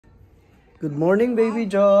Good morning, baby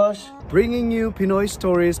Josh. Bringing you Pinoy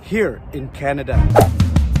stories here in Canada.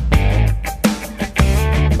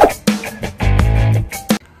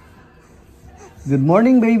 Good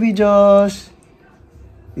morning, baby Josh.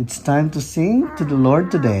 It's time to sing to the Lord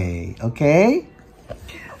today, okay?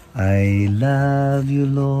 I love you,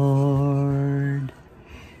 Lord,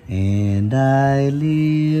 and I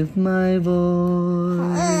lift my voice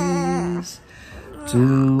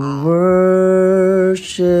to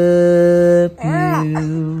worship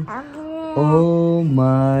you, oh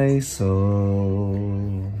my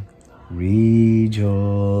soul. Rejoice,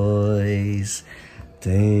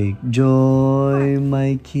 take joy,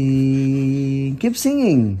 my King. Keep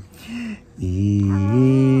singing.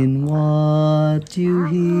 In what you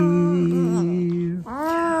hear,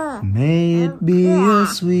 may it be a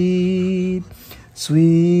sweet,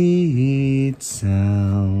 sweet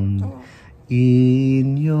sound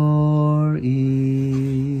in your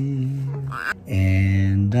ear.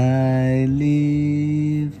 And I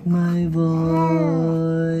lift my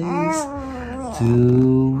voice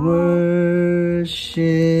to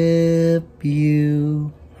worship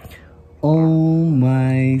you, oh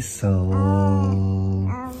my soul.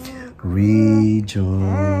 Rejoice,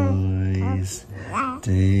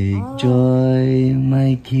 take joy,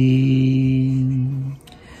 my King,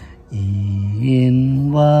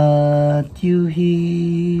 in what you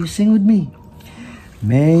hear. Sing with me.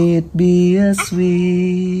 May it be a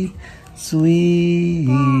sweet,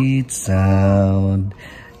 sweet sound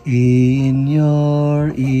in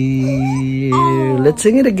your ear. Let's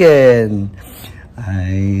sing it again.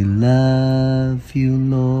 I love you,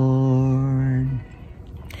 Lord,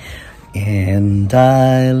 and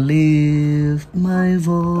I lift my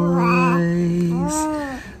voice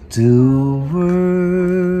to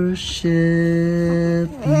worship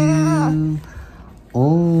you,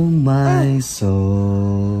 oh my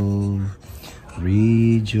soul.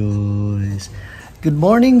 Rejoice. Good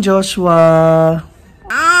morning, Joshua.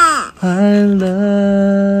 I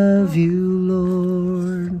love you,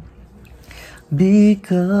 Lord,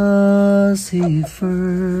 because He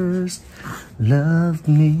first loved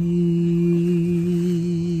me.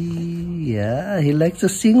 Yeah, he likes to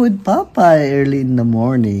sing with Papa early in the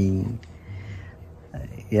morning.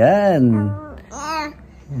 Yan.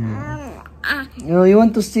 You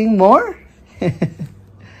want to sing more?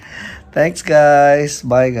 Thanks, guys.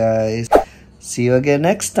 Bye, guys. See you again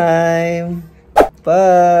next time.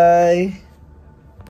 Bye.